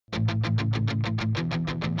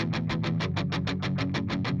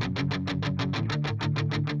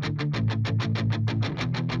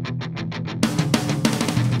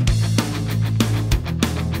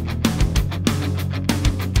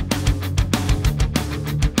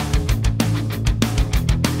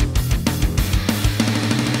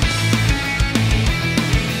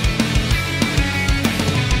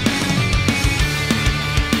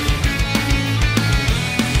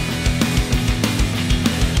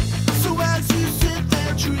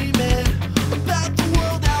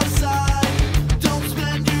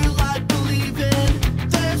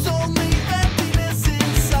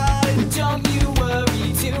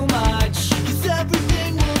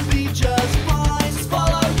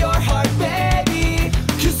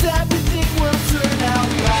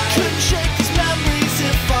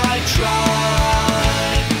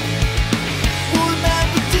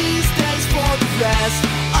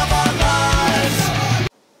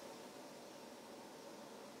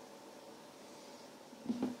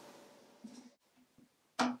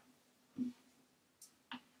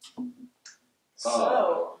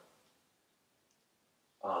So.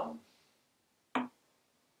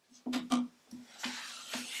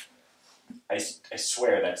 I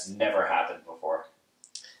swear that's never happened before.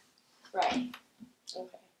 Right.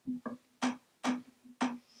 Okay.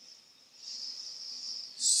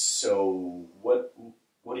 So what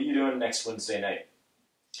are you doing next Wednesday night?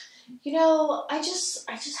 You know, I just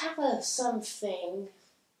have something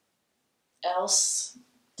else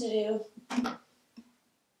to do. Oh,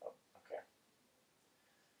 okay.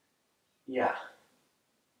 Yeah.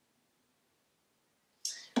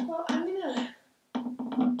 Well, I'm gonna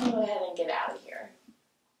go ahead and get out of here.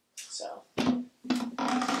 So, have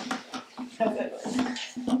a good one.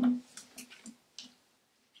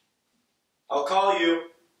 I'll call you.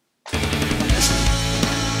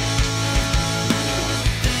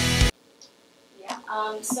 Yeah,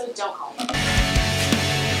 so don't call me.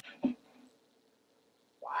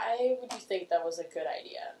 Why would you think that was a good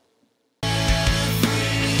idea?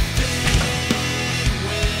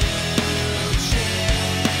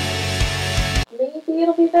 Maybe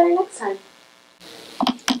it'll be better next time.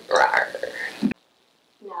 Rawr.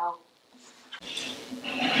 No.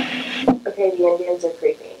 Okay, the Indians are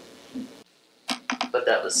creepy. But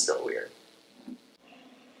that was still weird.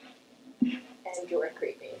 And you're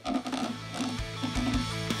creepy.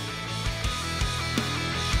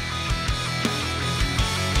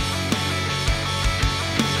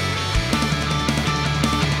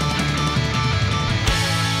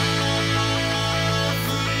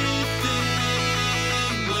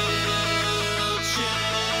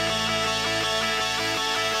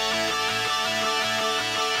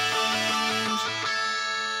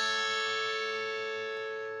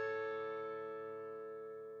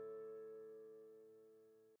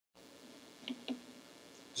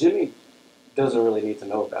 Jimmy doesn't really need to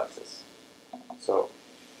know about this. So,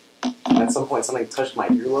 at some point something touched my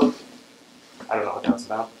earlobe. I don't know what that's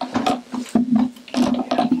about.